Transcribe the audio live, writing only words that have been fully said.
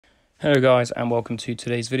Hello guys and welcome to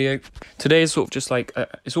today's video. Today is sort of just like,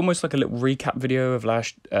 it's almost like a little recap video of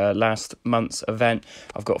last month's event.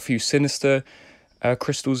 I've got a few Sinister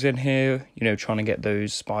crystals in here, you know, trying to get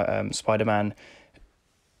those Spider-Man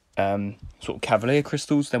sort of Cavalier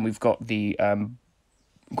crystals. Then we've got the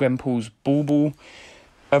Gwenpool's bauble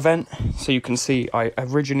event. So you can see I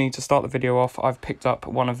originally, to start the video off, I've picked up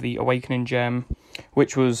one of the awakening gem,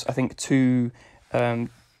 which was I think 200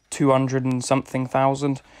 and something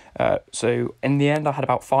thousand. So in the end I had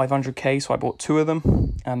about 500k, so I bought two of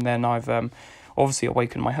them, and then I've obviously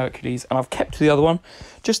awakened my Hercules, and I've kept the other one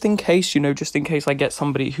just in case, you know, just in case I get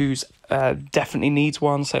somebody who's definitely needs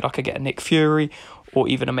one. Say like I get a Nick Fury or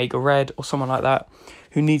even a Mega Red or someone like that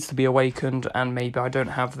who needs to be awakened, and maybe I don't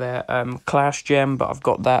have their Clash gem, but I've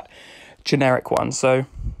got that generic one. So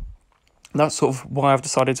that's sort of why I've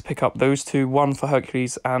decided to pick up those two, one for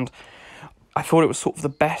Hercules, and I thought it was sort of the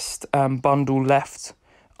best bundle left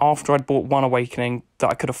after I'd bought one awakening that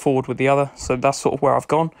I could afford with the other. So that's sort of where I've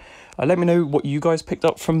gone. Let me know what you guys picked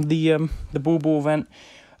up from the bauble event.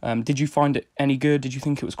 Did you find it any good? Did you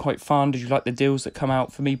think it was quite fun? Did you like the deals that come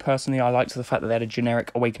out? For me personally, I liked the fact that they had a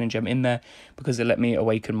generic awakening gem in there because it let me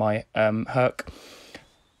awaken my Herc.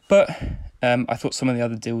 But I thought some of the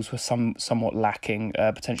other deals were somewhat lacking,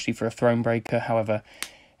 potentially for a throne breaker. However,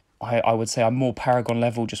 I would say I'm more Paragon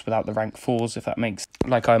level just without the rank 4s, if that makes...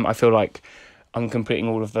 Like, I feel like I'm completing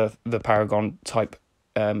all of the Paragon type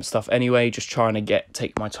stuff anyway, just trying to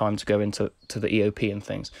take my time to go into the EOP and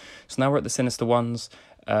things. So now we're at the Sinister ones.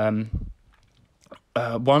 One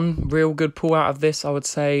real good pull out of this, I would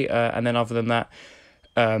say, and then other than that,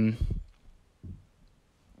 a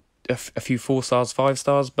few 4 stars, 5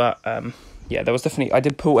 stars, but yeah, there was definitely... I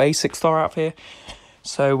did pull a 6-star out of here.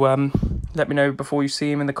 So let me know before you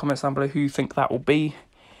see him in the comments down below who you think that will be.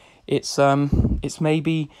 It's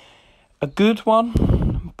maybe a good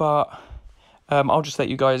one, but I'll just let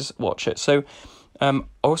you guys watch it. So I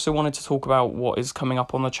also wanted to talk about what is coming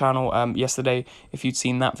up on the channel. Yesterday, if you'd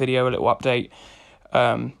seen that video, a little update.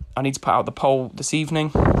 I need to put out the poll this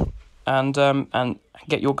evening and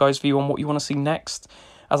get your guys' view on what you want to see next.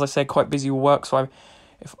 As I said, quite busy with work, so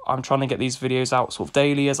I'm trying to get these videos out sort of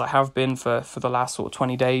daily, as I have been for the last sort of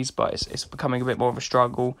 20 days, but it's becoming a bit more of a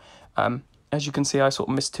struggle. As you can see, I sort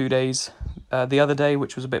of missed 2 days the other day,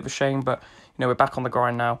 which was a bit of a shame, but you know, we're back on the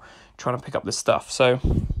grind now, trying to pick up this stuff. So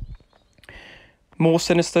more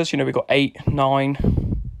Sinisters, you know, we've got 8,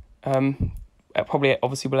 9, probably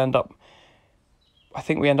obviously we'll end up, I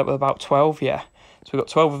think we end up with about 12, yeah. So we've got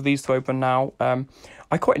 12 of these to open now.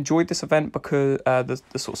 I quite enjoyed this event because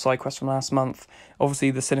the sort of side quest from last month.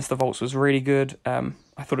 Obviously, the Sinister Vaults was really good. I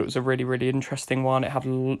thought it was a really, really interesting one. It had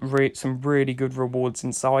some really good rewards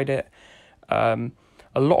inside it. A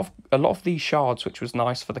lot of these shards, which was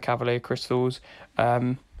nice for the Cavalier crystals.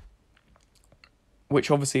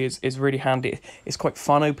 Which obviously is really handy. It's quite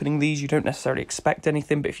fun opening these. You don't necessarily expect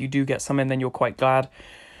anything, but if you do get some in, then you're quite glad.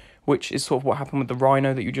 Which is sort of what happened with the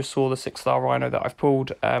Rhino that you just saw, the 6-star Rhino that I've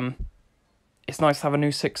pulled. It's nice to have a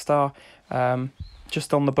new 6-star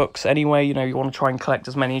just on the books anyway. You know, you want to try and collect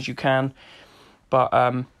as many as you can.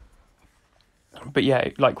 But yeah,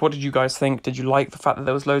 like, what did you guys think? Did you like the fact that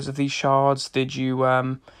there was loads of these shards? Did you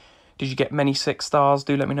get many 6-stars?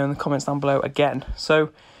 Do let me know in the comments down below again.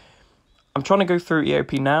 So I'm trying to go through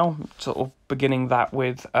EOP now, sort of beginning that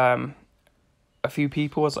with a few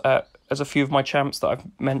people as a few of my champs that I've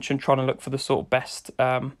mentioned, trying to look for the sort of best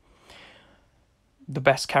the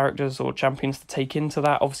best characters or champions to take into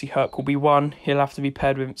that. Obviously, Herc will be one. He'll have to be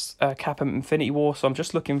paired with Cap and Infinity War. So I'm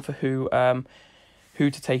just looking for who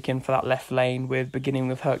to take in for that left lane, with beginning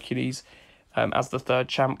with Hercules as the 3rd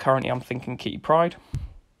champ. Currently, I'm thinking Kitty Pryde.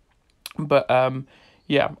 But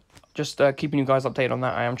yeah, just keeping you guys updated on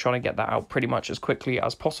that. I am trying to get that out pretty much as quickly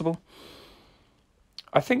as possible.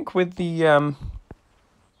 I think with the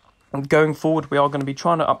going forward, we are going to be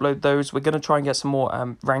trying to upload those. We're going to try and get some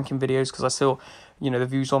more ranking videos, because I still, you know, the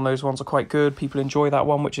views on those ones are quite good. People enjoy that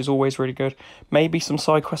one, which is always really good. Maybe some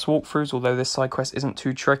side quest walkthroughs, although this side quest isn't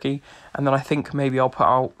too tricky. And then I think maybe I'll put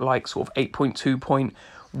out like sort of 8.2.1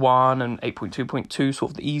 and 8.2.2,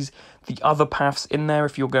 sort of the other paths in there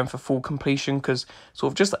if you're going for full completion, because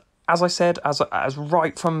sort of just... As I said, as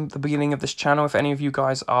right from the beginning of this channel, if any of you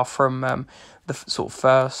guys are from the sort of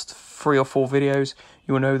first 3 or 4 videos,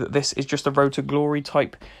 you will know that this is just a Road to Glory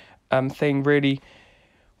type thing. Really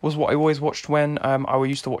was what I always watched when I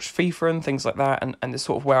used to watch FIFA and things like that, and it's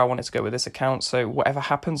sort of where I wanted to go with this account. So whatever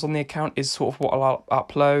happens on the account is sort of what I'll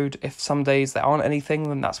upload. If some days there aren't anything,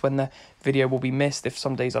 then that's when the video will be missed. If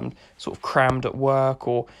some days I'm sort of crammed at work,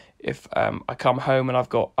 or if I come home and I've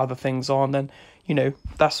got other things on, then you know,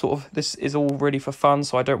 that's sort of, this is all really for fun,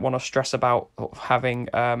 so I don't want to stress about having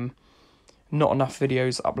not enough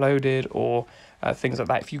videos uploaded or things like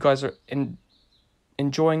that. If you guys are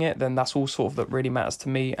enjoying it, then that's all sort of that really matters to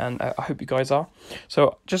me, and I hope you guys are.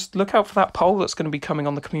 So just look out for that poll that's going to be coming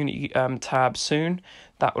on the community tab soon.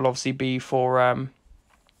 That will obviously be for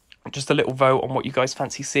just a little vote on what you guys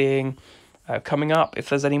fancy seeing coming up. If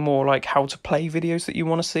there's any more like how to play videos that you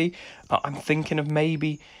want to see, I'm thinking of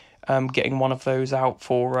maybe getting one of those out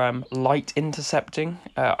for light intercepting.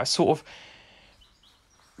 I sort of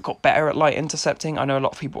got better at light intercepting. I know a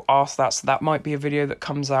lot of people ask that, so that might be a video that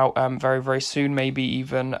comes out very, very soon, maybe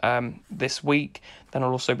even this week. Then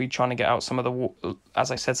I'll also be trying to get out some of the,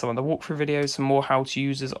 as I said, some of the walkthrough videos, some more how-to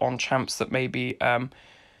uses on champs that maybe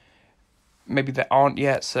there aren't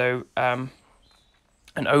yet. So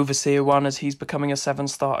an Overseer one, as he's becoming a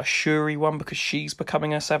 7-star, a Shuri one because she's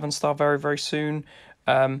becoming a 7-star very, very soon.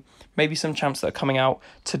 Maybe some champs that are coming out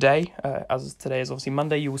today, as today is obviously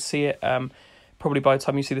Monday, you will see it. Probably by the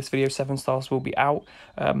time you see this video, 7-stars will be out.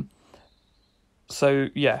 So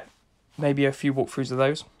yeah, maybe a few walkthroughs of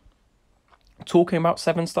those. Talking about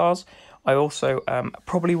 7-stars, I also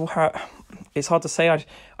probably will have, it's hard to say,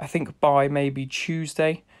 I think by maybe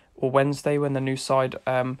Tuesday or Wednesday when the new side,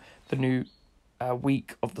 the new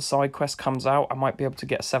week of the side quest comes out, I might be able to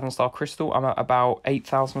get a 7-star crystal. I'm at about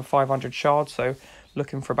 8,500 shards, so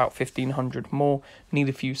looking for about 1,500 more. Need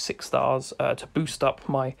a few 6 stars to boost up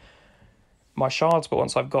my shards, but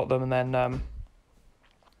once I've got them, and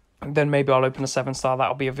then maybe I'll open a 7-star.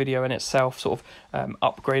 That'll be a video in itself, sort of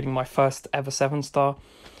upgrading my first ever 7-star.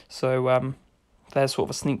 So there's sort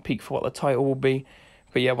of a sneak peek for what the title will be.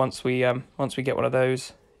 But yeah, once we get one of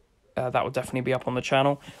those, that will definitely be up on the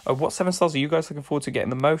channel. What 7-stars are you guys looking forward to getting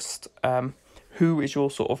the most? Who is your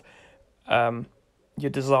sort of your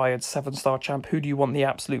desired 7-star champ? Who do you want the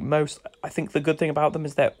absolute most? I think the good thing about them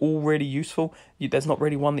is they're all really useful. There's not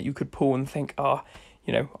really one that you could pull and think,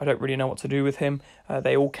 you know, I don't really know what to do with him.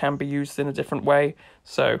 They all can be used in a different way.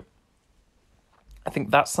 So I think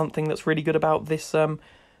that's something that's really good about this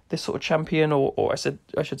this sort of champion, or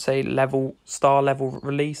I should say star level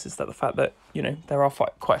release, is that the fact that, you know, there are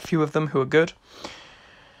quite a few of them who are good.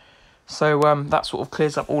 So that sort of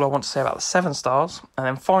clears up all I want to say about the 7-stars. And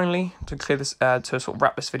then finally, to clear this, to sort of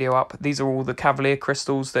wrap this video up, these are all the Cavalier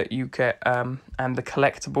crystals that you get, and the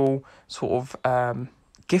collectible sort of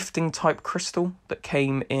gifting type crystal that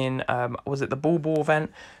came in, was it the bauble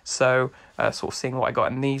event? So sort of seeing what I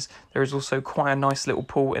got in these. There is also quite a nice little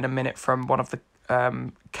pull in a minute from one of the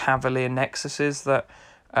Cavalier Nexuses that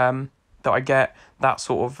I get. That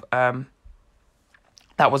sort of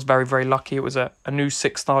that was very, very lucky. It was a new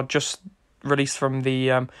 6-star just released from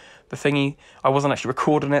the thingy. I wasn't actually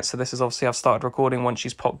recording it, so this is obviously I've started recording once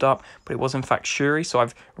she's popped up, but it was in fact Shuri, so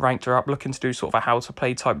I've ranked her up, looking to do sort of a how to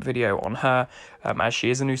play type video on her, as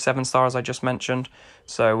she is a new 7-star, as I just mentioned.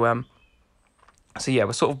 So so yeah,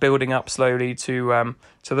 we're sort of building up slowly to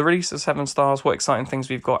the release of 7-stars, what exciting things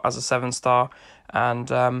we've got as a 7-star, and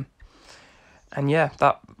yeah,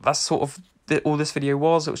 that's sort of all this video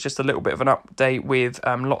was. It was just a little bit of an update with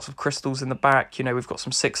lots of crystals in the back. You know, we've got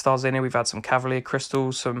some 6-stars in here, we've had some Cavalier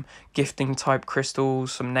crystals, some gifting type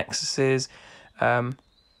crystals, some Nexuses, and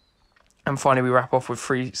finally we wrap off with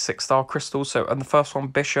 3 6-star crystals. So, and the first one,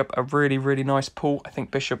 Bishop, a really, really nice pull. I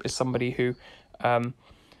think Bishop is somebody who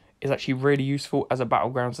is actually really useful as a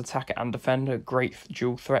Battlegrounds attacker and defender, great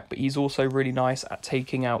dual threat, but he's also really nice at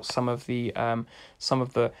taking out some of the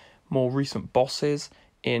more recent bosses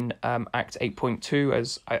in Act 8.2,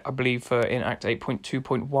 as I believe in Act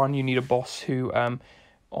 8.2.1 you need a boss who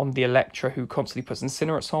on the Electra who constantly puts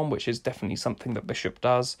incinerates on, which is definitely something that Bishop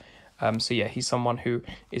does. So yeah, he's someone who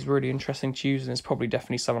is really interesting to use, and is probably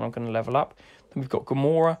definitely someone I'm going to level up. Then we've got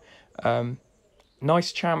Gamora,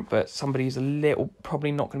 nice champ, but somebody who's a little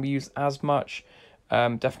probably not going to be used as much.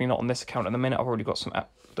 Definitely not on this account at the minute. I've already got some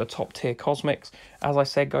the top tier cosmics. As I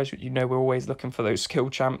said, guys, you know we're always looking for those skill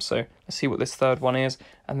champs, so let's see what this third one is,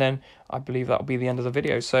 and then I believe that'll be the end of the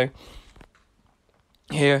video. So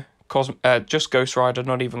here, just Ghost Rider,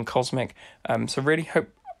 not even cosmic. So really hope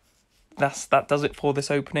that does it for this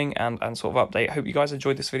opening and sort of update. Hope you guys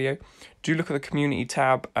enjoyed this video. Do look at the community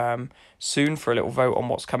tab soon for a little vote on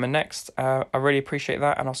what's coming next. I really appreciate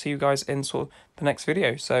that, and I'll see you guys in sort of the next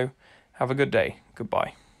video. So have a good day.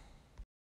 Goodbye.